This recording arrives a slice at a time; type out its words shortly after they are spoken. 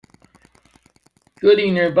Good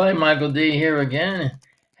evening, everybody. Michael D here again.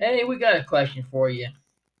 Hey, we got a question for you.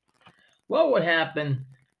 What would happen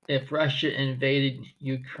if Russia invaded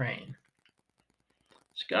Ukraine?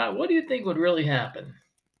 Scott, what do you think would really happen?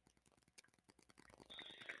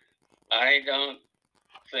 I don't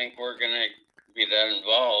think we're going to be that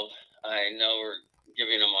involved. I know we're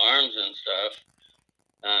giving them arms and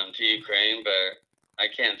stuff to Ukraine, but I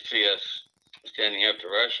can't see us standing up to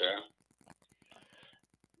Russia.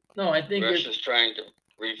 No, I think Russia's trying to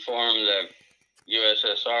reform the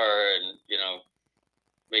USSR and,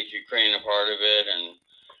 make Ukraine a part of it. And,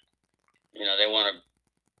 they want to,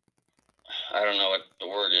 I don't know what the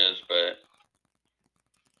word is, but.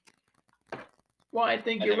 Well, I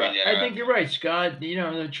think you're right. I think you're right, Scott.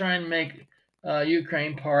 They're trying to make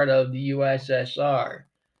Ukraine part of the USSR.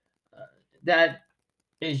 That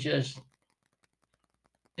is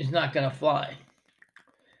not going to fly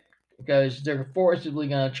because they're forcibly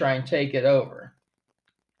going to try and take it over.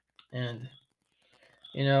 And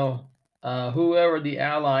whoever the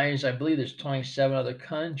allies, I believe there's 27 other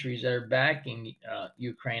countries that are backing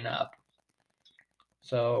Ukraine up.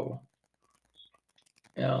 So,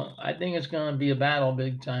 I think it's going to be a battle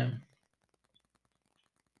big time.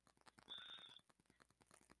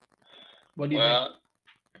 What do you think?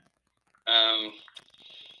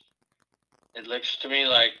 It looks to me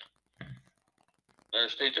like our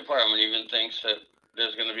State Department even thinks that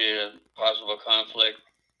there's going to be a possible conflict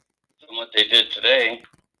from what they did today.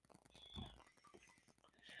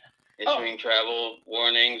 Issuing travel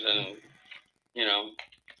warnings and,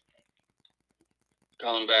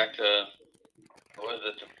 calling back to, what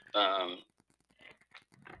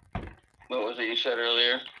was it you said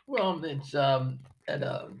earlier? Well, it's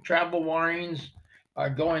travel warnings are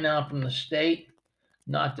going out from the state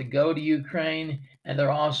not to go to Ukraine, and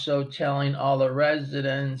they're also telling all the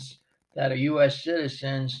residents that are U.S.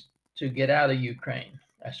 citizens to get out of Ukraine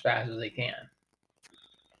as fast as they can.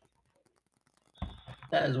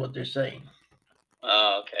 That is what they're saying.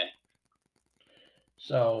 Oh, okay.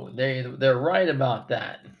 So they're right about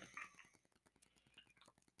that.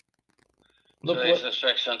 So they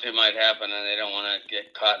suspect something might happen, and they don't want to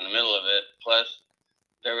get caught in the middle of it. Plus,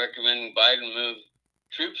 they're recommending Biden move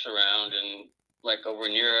troops around and, like over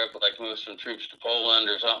in Europe, like move some troops to Poland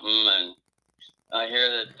or something. And I hear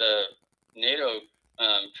that the NATO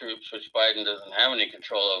troops, which Biden doesn't have any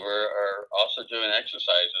control over, are also doing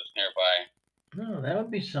exercises nearby. Oh, that would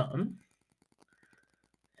be something.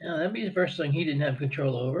 Yeah, that'd be the first thing he didn't have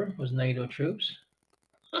control over was NATO troops.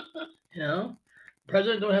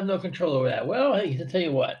 President don't have no control over that. Well, hey, to tell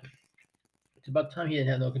you what, it's about time he didn't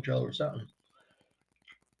have no control over something.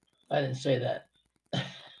 I didn't say that.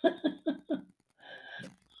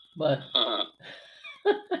 But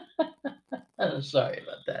I'm sorry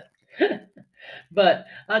about that. But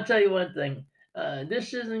I'll tell you one thing.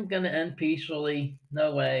 This isn't going to end peacefully.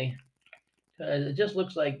 No way. It just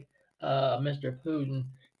looks like Mr. Putin,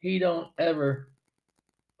 he don't ever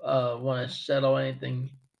want to settle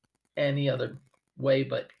anything any other way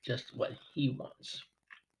but just what he wants.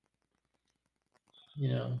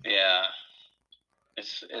 Yeah.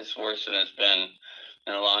 It's worse than it's been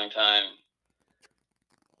in a long time.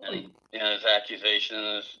 And, there's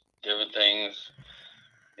accusations, different things,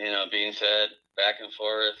 being said back and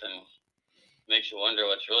forth, and makes you wonder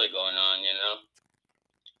what's really going on,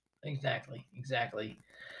 Exactly.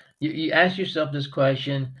 You ask yourself this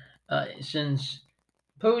question, since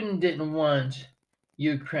Putin didn't want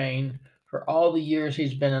Ukraine for all the years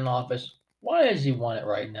he's been in office, why does he want it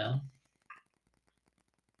right now?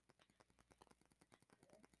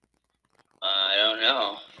 I don't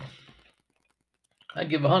know. I'd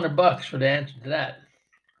give $100 for the answer to that.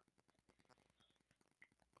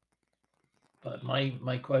 But my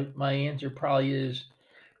answer probably is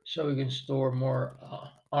so we can store more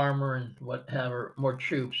armor and whatever, more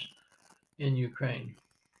troops in Ukraine.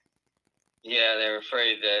 Yeah, they're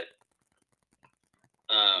afraid that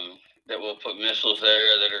that we'll put missiles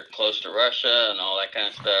there that are close to Russia and all that kind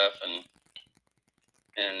of stuff,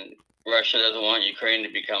 and Russia doesn't want Ukraine to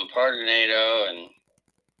become part of NATO, and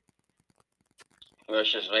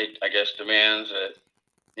Russia's made, I guess, demands that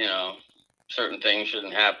certain things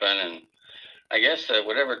shouldn't happen, and I guess that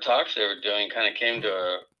whatever talks they were doing kind of came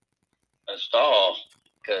to a stall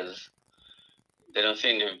because they don't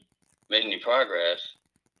seem to have made any progress.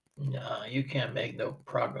 No, you can't make no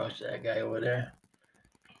progress to that guy over there.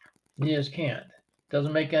 You just can't.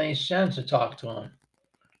 Doesn't make any sense to talk to him.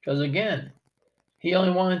 Because again, he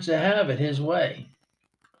only wants to have it his way.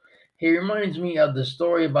 He reminds me of the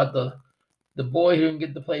story about the boy who didn't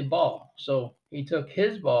get to play ball. So he took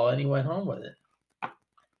his ball and he went home with it.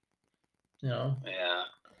 Yeah.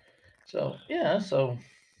 So yeah, so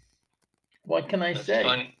what can I say?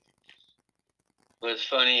 Funny. What's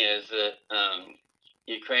funny is that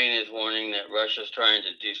Ukraine is warning that Russia's trying to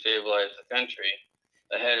destabilize the country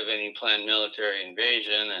ahead of any planned military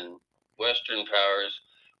invasion, and Western powers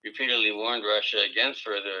repeatedly warned Russia against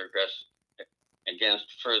further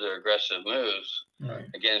aggressive moves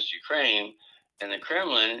against Ukraine, and the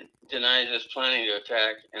Kremlin denies its planning to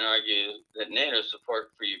attack and argues that NATO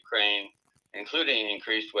support for Ukraine, including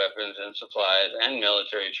increased weapons and supplies and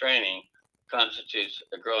military training, constitutes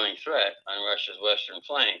a growing threat on Russia's western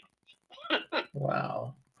flank.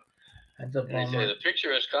 Wow. That's a They say the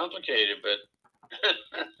picture is complicated, but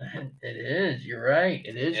it is. You're right.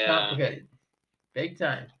 It is complicated. Big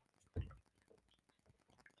time.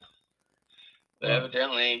 But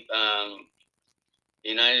evidently, the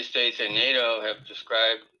United States and NATO have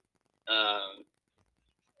described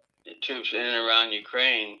the troops in and around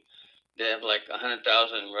Ukraine. They have like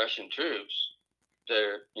 100,000 Russian troops that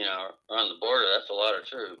are on the border. That's a lot of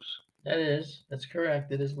troops. That is. That's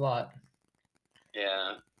correct. It is a lot.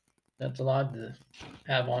 Yeah. That's a lot to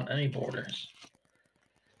have on any borders.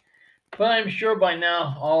 But I'm sure by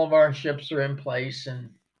now all of our ships are in place and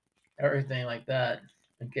everything like that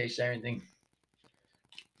in case anything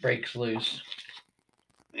breaks loose.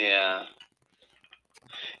 Yeah.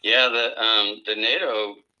 Yeah, the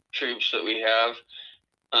NATO troops that we have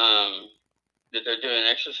that they're doing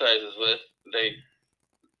exercises with,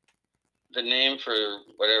 the name for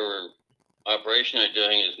whatever operation they're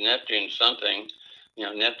doing is Neptune something,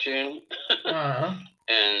 Neptune.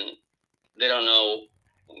 And they don't know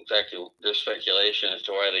exactly, there's speculation as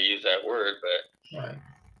to why they use that word, but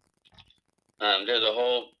there's a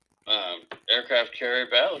whole aircraft carrier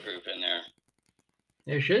battle group in there.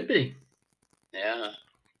 There should be. Yeah.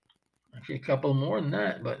 Actually, a couple more than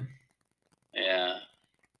that, but. Yeah.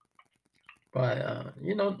 But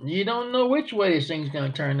you don't know which way this thing's going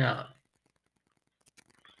to turn out.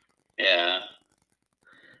 Yeah.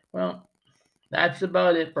 Well, that's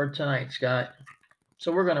about it for tonight, Scott.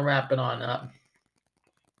 So we're going to wrap it on up.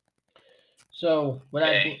 So with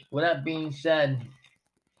that being said,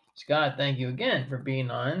 Scott, thank you again for being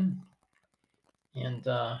on. And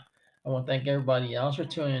I want to thank everybody else for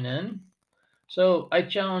tuning in. So I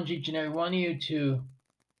challenge each and every one of you to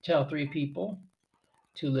tell 3 people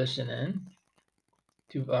to listen in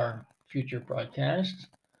to our future broadcasts.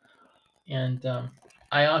 And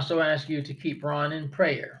I also ask you to keep Ron in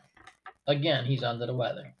prayer. Again, he's under the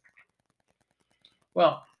weather.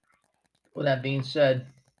 Well, with that being said,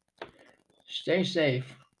 stay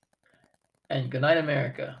safe and good night,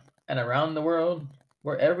 America, and around the world,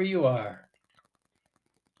 wherever you are.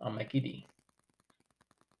 I'm Mikey D.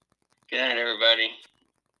 Good night, everybody.